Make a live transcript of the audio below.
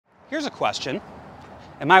Here's a question.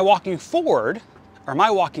 Am I walking forward or am I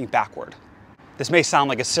walking backward? This may sound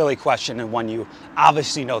like a silly question and one you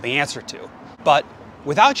obviously know the answer to, but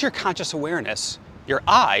without your conscious awareness, your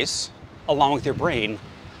eyes, along with your brain,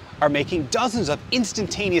 are making dozens of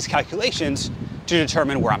instantaneous calculations to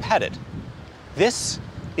determine where I'm headed. This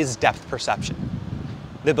is depth perception.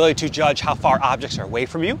 The ability to judge how far objects are away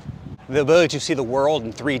from you, the ability to see the world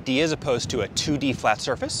in 3D as opposed to a 2D flat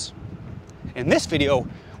surface. In this video,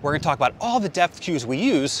 we're going to talk about all the depth cues we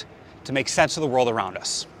use to make sense of the world around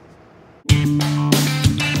us.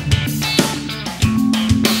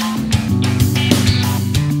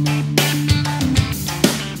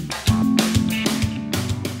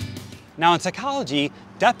 Now in psychology,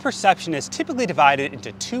 depth perception is typically divided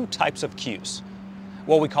into two types of cues.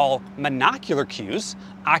 What we call monocular cues,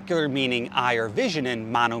 ocular meaning eye or vision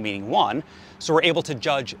and mono meaning one, so we're able to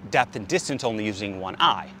judge depth and distance only using one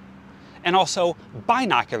eye. And also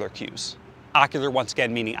binocular cues, ocular once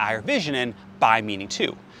again meaning eye or vision and bi meaning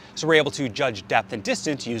two, so we're able to judge depth and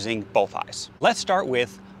distance using both eyes. Let's start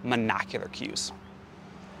with monocular cues.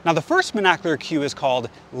 Now the first monocular cue is called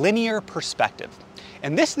linear perspective.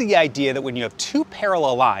 And this is the idea that when you have two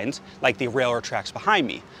parallel lines, like the railroad tracks behind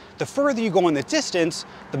me, the further you go in the distance,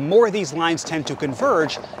 the more these lines tend to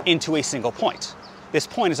converge into a single point. This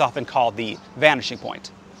point is often called the vanishing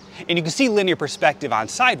point. And you can see linear perspective on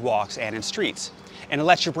sidewalks and in streets. And it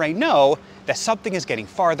lets your brain know that something is getting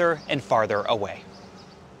farther and farther away.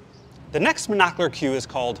 The next monocular cue is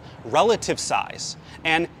called relative size.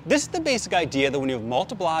 And this is the basic idea that when you have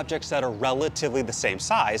multiple objects that are relatively the same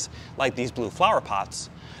size, like these blue flower pots,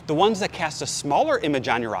 the ones that cast a smaller image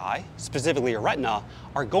on your eye, specifically your retina,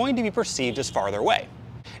 are going to be perceived as farther away.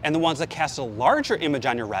 And the ones that cast a larger image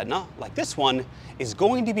on your retina, like this one, is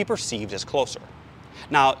going to be perceived as closer.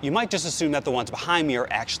 Now, you might just assume that the ones behind me are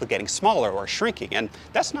actually getting smaller or shrinking, and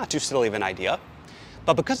that's not too silly of an idea.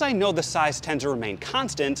 But because I know the size tends to remain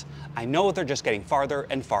constant, I know they're just getting farther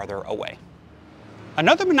and farther away.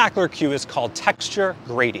 Another monocular cue is called texture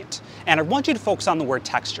gradient, and I want you to focus on the word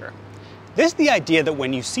texture. This is the idea that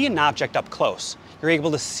when you see an object up close, you're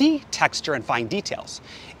able to see texture and fine details.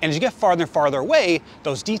 And as you get farther and farther away,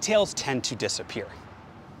 those details tend to disappear.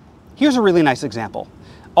 Here's a really nice example.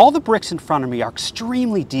 All the bricks in front of me are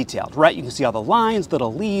extremely detailed, right? You can see all the lines,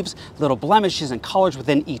 little leaves, little blemishes, and colors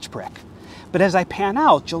within each brick. But as I pan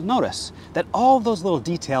out, you'll notice that all of those little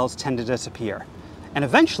details tend to disappear. And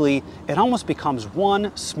eventually, it almost becomes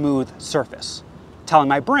one smooth surface, telling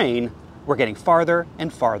my brain we're getting farther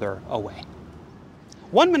and farther away.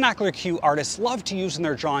 One monocular cue artists love to use in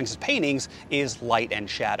their drawings and paintings is light and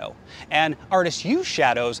shadow. And artists use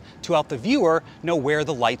shadows to help the viewer know where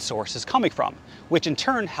the light source is coming from, which in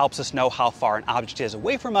turn helps us know how far an object is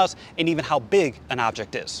away from us and even how big an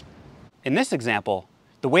object is. In this example,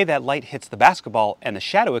 the way that light hits the basketball and the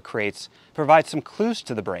shadow it creates provides some clues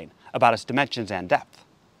to the brain about its dimensions and depth.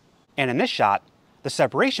 And in this shot, the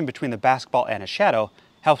separation between the basketball and its shadow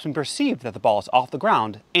helps me perceive that the ball is off the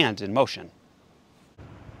ground and in motion.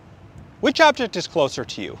 Which object is closer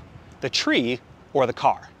to you, the tree or the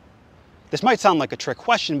car? This might sound like a trick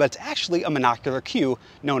question, but it's actually a monocular cue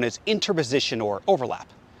known as interposition or overlap.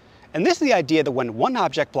 And this is the idea that when one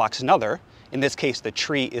object blocks another, in this case the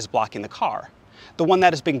tree is blocking the car, the one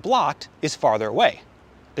that is being blocked is farther away.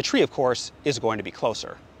 The tree, of course, is going to be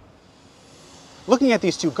closer. Looking at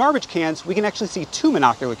these two garbage cans, we can actually see two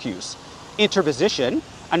monocular cues. Interposition,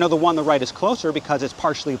 I know the one on the right is closer because it's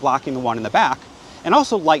partially blocking the one in the back, and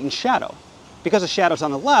also light and shadow. Because the shadow's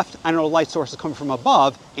on the left, I know the light source is coming from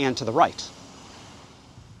above and to the right.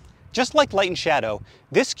 Just like light and shadow,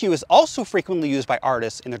 this cue is also frequently used by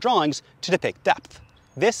artists in their drawings to depict depth.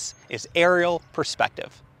 This is aerial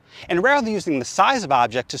perspective. And rather than using the size of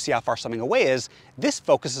object to see how far something away is, this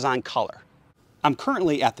focuses on color. I'm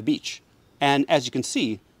currently at the beach, and as you can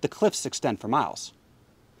see, the cliffs extend for miles.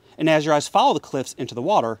 And as your eyes follow the cliffs into the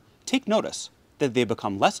water, take notice that they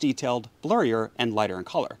become less detailed, blurrier, and lighter in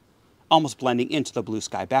color, almost blending into the blue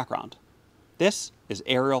sky background. This is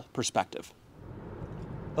aerial perspective.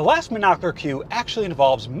 The last monocular cue actually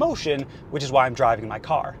involves motion, which is why I'm driving my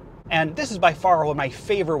car. And this is by far one of my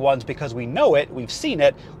favorite ones because we know it, we've seen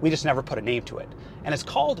it, we just never put a name to it. And it's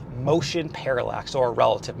called motion parallax or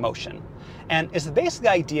relative motion. And it's the basic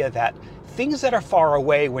idea that things that are far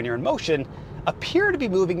away when you're in motion appear to be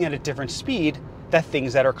moving at a different speed than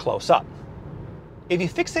things that are close up. If you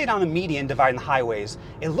fixate on the median dividing the highways,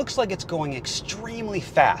 it looks like it's going extremely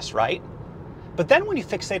fast, right? But then when you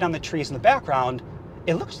fixate on the trees in the background,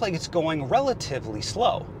 it looks like it's going relatively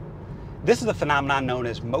slow. This is a phenomenon known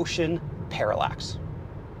as motion parallax.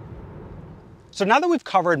 So now that we've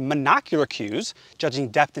covered monocular cues, judging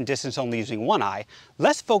depth and distance only using one eye,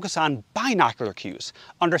 let's focus on binocular cues,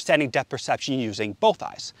 understanding depth perception using both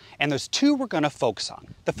eyes. And there's two we're going to focus on.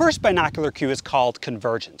 The first binocular cue is called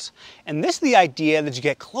convergence. And this is the idea that as you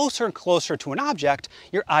get closer and closer to an object,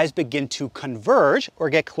 your eyes begin to converge or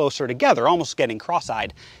get closer together, almost getting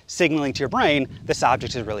cross-eyed, signaling to your brain this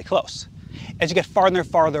object is really close. As you get farther and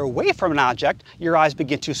farther away from an object, your eyes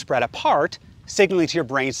begin to spread apart, signaling to your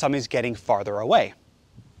brain something's getting farther away.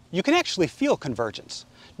 You can actually feel convergence.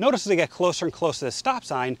 Notice as they get closer and closer to the stop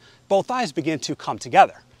sign, both eyes begin to come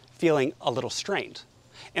together, feeling a little strained.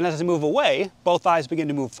 And as they move away, both eyes begin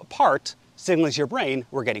to move apart, signaling to your brain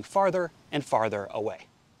we're getting farther and farther away.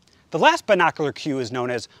 The last binocular cue is known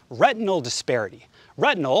as retinal disparity.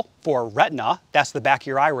 Retinal, for retina, that's the back of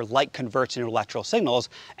your eye where light converts into electrical signals,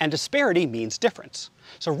 and disparity means difference.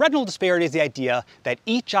 So retinal disparity is the idea that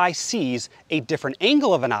each eye sees a different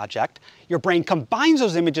angle of an object. Your brain combines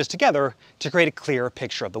those images together to create a clearer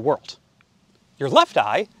picture of the world. Your left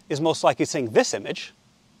eye is most likely seeing this image.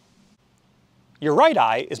 Your right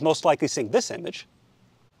eye is most likely seeing this image.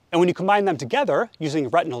 And when you combine them together using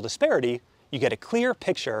retinal disparity, you get a clear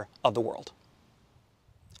picture of the world.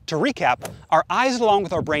 To recap, our eyes along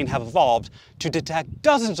with our brain have evolved to detect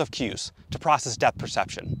dozens of cues to process depth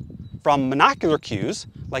perception. From monocular cues,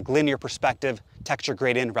 like linear perspective, texture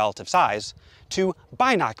gradient, relative size, to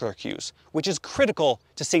binocular cues, which is critical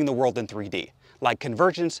to seeing the world in 3D, like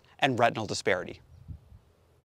convergence and retinal disparity.